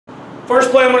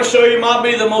First play I'm going to show you might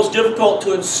be the most difficult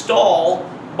to install,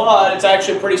 but it's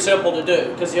actually pretty simple to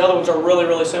do because the other ones are really,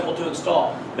 really simple to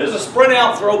install. This is a sprint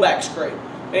out throwback screen.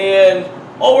 And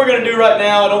all we're going to do right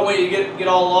now, I don't want you to get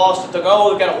all lost and think, oh,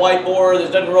 we've got a whiteboard.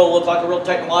 This doesn't really look like a real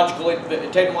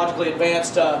technologically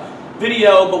advanced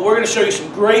video, but we're going to show you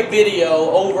some great video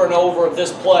over and over of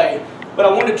this play. But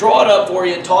I want to draw it up for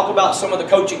you and talk about some of the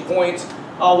coaching points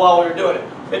while we're doing it.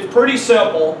 It's pretty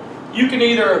simple. You can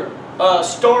either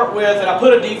start with, and I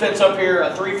put a defense up here,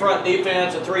 a 3-front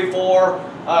defense, a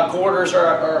 3-4, quarters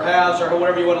or halves or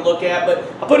whatever you want to look at, but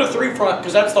I put a 3-front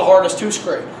because that's the hardest to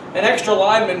screen. An extra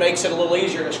lineman makes it a little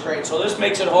easier to screen, so this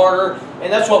makes it harder,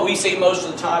 and that's what we see most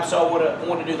of the time, so I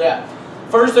want to do that.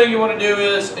 First thing you want to do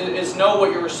is know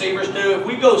what your receivers do. If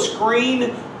we go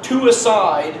screen to a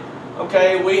side,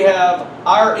 okay, we have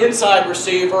our inside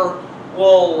receiver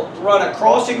will run a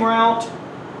crossing route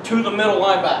to the middle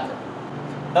linebacker.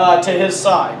 To his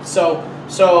side.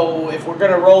 So if we're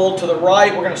going to roll to the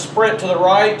right, we're going to sprint to the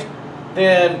right,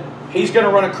 then he's going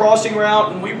to run a crossing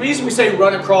route. And the reason we say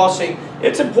run a crossing,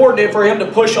 it's important for him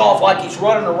to push off like he's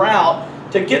running a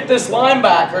route to get this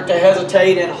linebacker to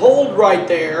hesitate and hold right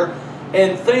there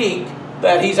and think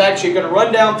that he's actually going to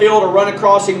run downfield or run a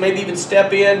crossing, maybe even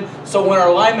step in. So when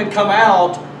our linemen come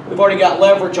out, we've already got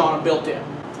leverage on him built in.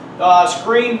 The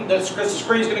screen's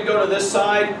going to go to this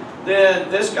side. Then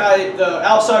this guy, the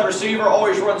outside receiver,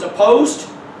 always runs a post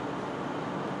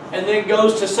and then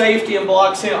goes to safety and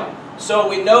blocks him. So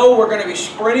we know we're going to be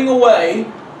sprinting away,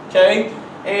 okay?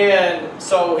 And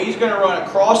so he's going to run a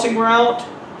crossing route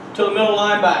to the middle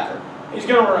linebacker. He's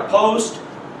going to run a post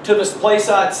to this play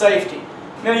side safety.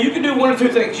 Now you can do one of two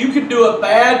things. You could do a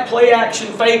bad play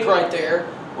action fake right there,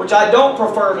 which I don't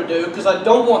prefer to do because I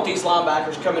don't want these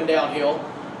linebackers coming downhill.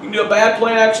 You can do a bad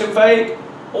play action fake,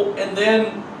 and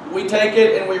then we take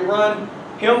it and we run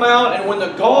him out, and when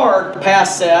the guard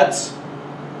pass sets,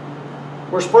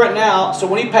 we're sprinting out, so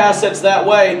when he pass sets that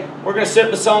way, we're going to sit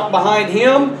behind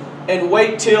him and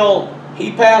wait till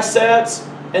he pass sets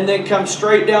and then come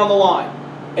straight down the line.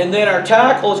 And then our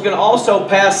tackle is going to also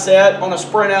pass set on a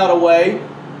sprint out away,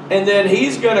 and then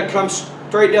he's going to come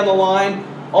straight down the line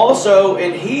also,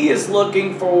 and he is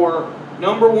looking for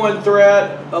 #1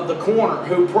 threat of the corner,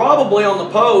 who probably on the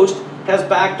post has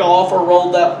backed off or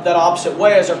rolled that opposite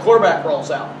way as our quarterback rolls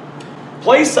out.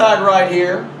 Play side right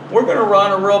here, we're going to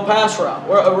run a real pass route,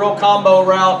 a real combo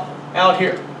route out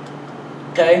here.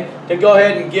 Okay, to go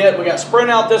ahead and we got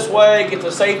sprint out this way, get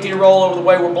the safety to roll over the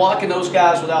way. We're blocking those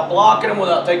guys without blocking them,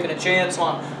 without taking a chance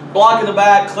on blocking the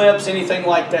back, clips, anything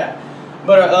like that.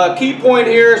 But a key point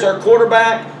here is our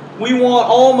quarterback, we want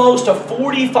almost a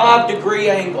 45-degree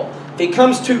angle. If he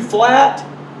comes too flat,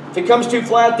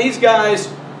 these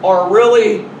guys are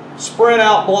really sprint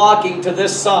out blocking to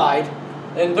this side,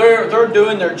 and they're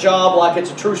doing their job like it's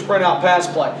a true sprint out pass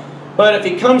play. But if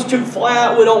he comes too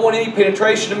flat, we don't want any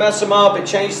penetration to mess him up. It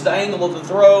changes the angle of the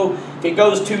throw. If he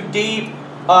goes too deep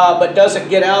but doesn't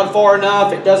get out far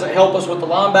enough, it doesn't help us with the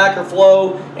linebacker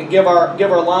flow and give our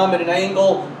lineman an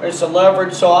angle or some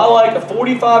leverage. So I like a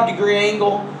 45-degree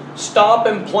angle, stop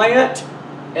and plant,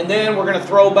 and then we're going to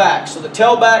throw back. So the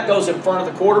tailback goes in front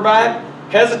of the quarterback,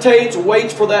 hesitates,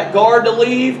 waits for that guard to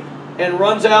leave, and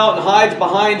runs out and hides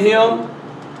behind him.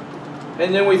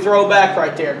 And then we throw back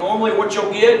right there. Normally what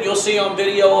you'll see on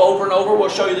video over and over, we'll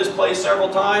show you this play several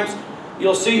times.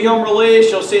 You'll see him release,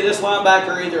 you'll see this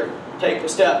linebacker either take a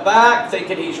step back,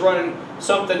 thinking he's running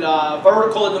something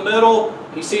vertical in the middle.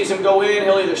 He sees him go in,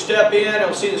 he'll either step in,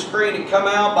 he'll see the screen and come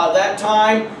out. By that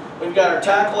time, we've got our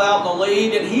tackle out in the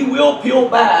lead, and he will peel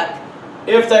back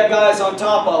if that guy's on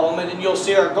top of him, and then you'll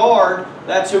see our guard,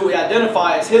 that's who we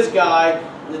identify as his guy,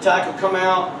 and the tackle come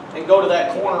out and go to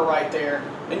that corner right there.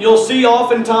 And you'll see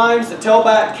oftentimes the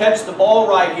tailback catch the ball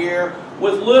right here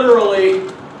with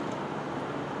literally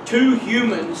 2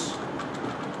 humans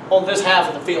on this half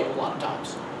of the field a lot of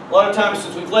times. A lot of times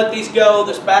since we've let these go,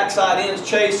 this backside end's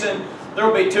chasing, there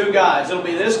will be 2 guys. It'll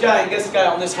be this guy and this guy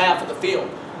on this half of the field.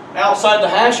 Outside the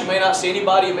hash, you may not see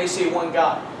anybody, you may see 1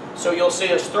 guy. So you'll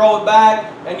see us throw it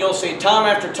back, and you'll see time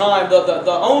after time.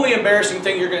 The only embarrassing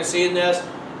thing you're going to see in this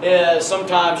is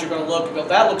sometimes you're going to look and go,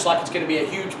 that looks like it's going to be a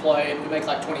huge play, and we make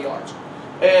like 20 yards.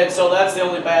 And so that's the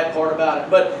only bad part about it.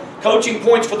 But coaching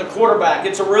points for the quarterback.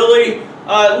 It's a really,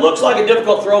 it looks like a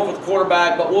difficult throw for the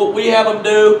quarterback, but what we have them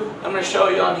do, I'm going to show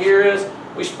you on here, is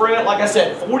we sprint, like I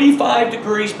said, 45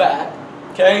 degrees back,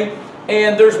 okay?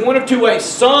 And there's one of 2 ways.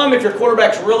 Some, if your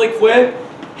quarterback's really quick,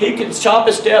 he can chop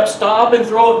a step, stop, and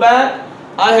throw it back.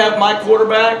 I have my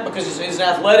quarterback, because he's an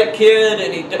athletic kid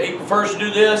and he prefers to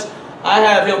do this, I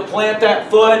have him plant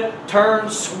that foot, turn,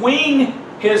 swing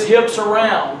his hips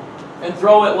around, and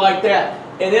throw it like that.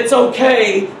 And it's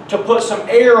okay to put some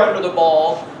air under the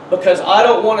ball, because I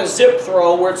don't want a zip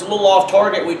throw where it's a little off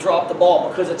target, we drop the ball,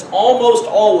 because it's almost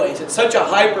always, it's such a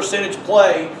high percentage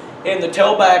play, and the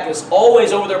tailback is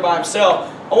always over there by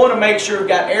himself. I want to make sure we've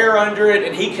got air under it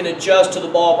and he can adjust to the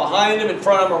ball behind him, in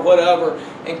front of him, or whatever,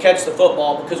 and catch the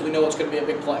football, because we know it's going to be a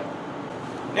big play.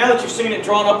 Now that you've seen it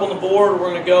drawn up on the board, we're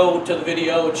going to go to the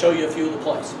video and show you a few of the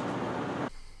plays.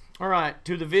 All right,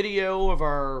 to the video of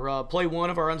our play one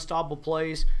of our unstoppable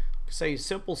plays. Say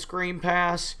simple screen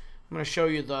pass. I'm going to show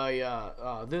you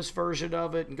the this version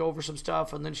of it and go over some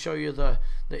stuff, and then show you the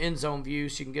end zone view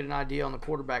so you can get an idea on the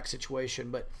quarterback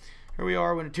situation. But here we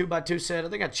are in a 2x2 set. I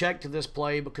think I checked to this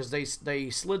play because they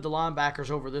slid the linebackers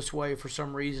over this way for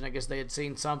some reason. I guess they had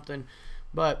seen something.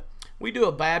 But we do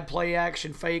a bad play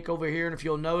action fake over here, and if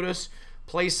you'll notice,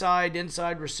 play side,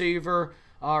 inside receiver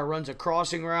runs a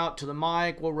crossing route to the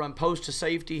mic. We'll run post to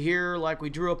safety here like we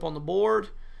drew up on the board.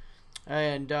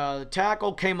 And the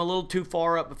tackle came a little too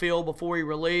far up the field before he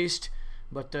released,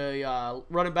 but the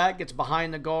running back gets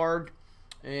behind the guard,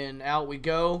 and out we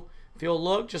go. If you'll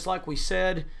look, just like we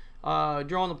said,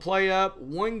 drawing the play up,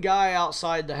 one guy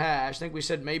outside the hash. I think we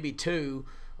said maybe two,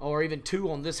 or even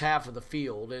two on this half of the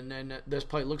field, and then this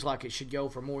play looks like it should go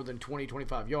for more than 20,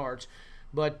 25 yards.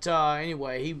 But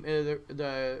anyway,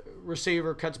 the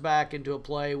receiver cuts back into a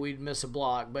play. We'd miss a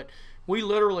block, but we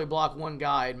literally block one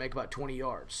guy and make about 20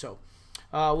 yards. So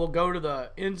we'll go to the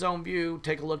end zone view,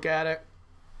 take a look at it,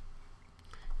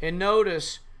 and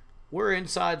notice we're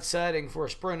inside setting for a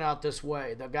sprint out this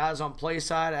way. The guys on play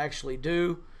side actually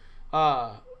do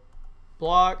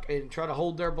block and try to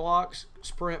hold their blocks,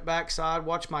 sprint backside,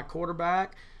 watch my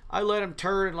quarterback. I let him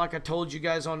turn, like I told you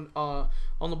guys on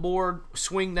the board,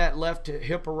 swing that left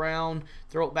hip around,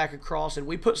 throw it back across, and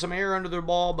we put some air under their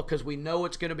ball because we know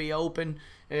it's going to be open,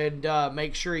 and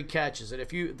make sure he catches it.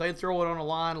 If they throw it on a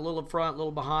line, a little in front, a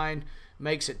little behind,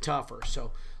 makes it tougher.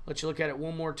 So let you look at it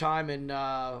one more time in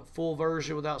full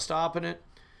version without stopping it.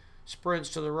 Sprints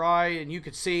to the right, and you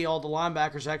can see all the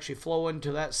linebackers actually flowing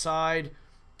to that side,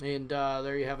 and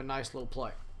there you have a nice little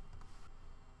play.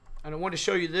 And I want to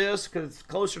show you this because it's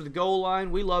closer to the goal line.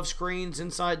 We love screens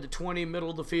inside the 20, middle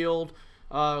of the field,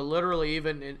 literally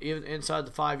even inside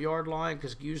the 5-yard line,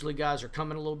 because usually guys are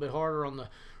coming a little bit harder on the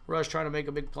rush trying to make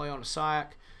a big play on a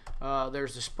sack.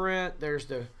 There's the sprint. There's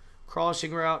the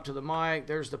crossing route to the mic.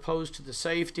 There's the post to the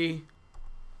safety.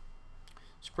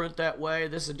 Sprint that way.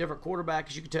 This is a different quarterback,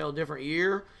 as you can tell, a different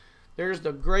year. There's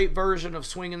the great version of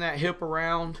swinging that hip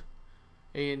around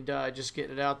and just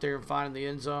getting it out there and finding the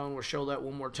end zone. We'll show that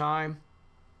one more time.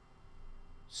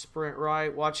 Sprint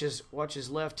right, watch his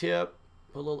left hip,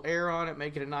 put a little air on it,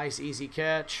 make it a nice easy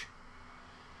catch.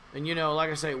 And you know, like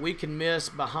I say, we can miss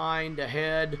behind,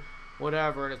 ahead,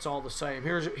 whatever, and it's all the same.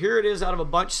 Here it is out of a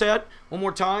bunch set one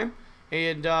more time,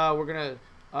 and we're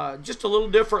gonna just a little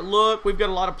different look. We've got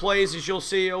a lot of plays, as you'll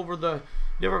see over the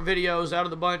different videos, out of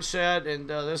the bunch set, and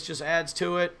this just adds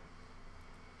to it.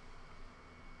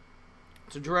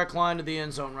 It's a direct line to the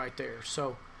end zone right there.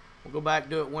 So we'll go back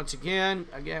and do it once again.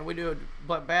 Again, we do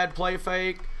a bad play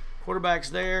fake.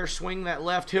 Quarterback's there. Swing that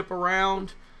left hip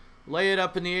around. Lay it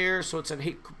up in the air so it's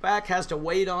back has to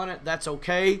wait on it. That's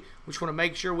okay. We just want to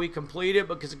make sure we complete it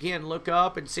because, again, look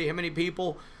up and see how many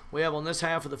people we have on this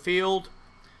half of the field.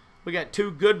 We got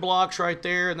two good blocks right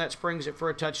there, and that springs it for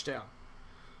a touchdown.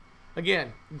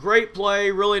 Again, great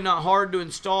play, really not hard to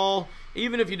install.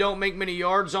 Even if you don't make many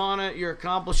yards on it, you're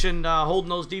accomplishing holding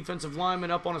those defensive linemen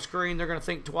up on a screen. They're going to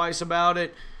think twice about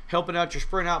it, helping out your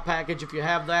sprint out package if you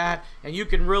have that. And you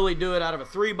can really do it out of a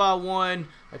 3x1,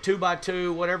 a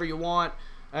 2x2, whatever you want.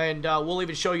 And we'll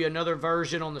even show you another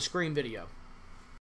version on the screen video.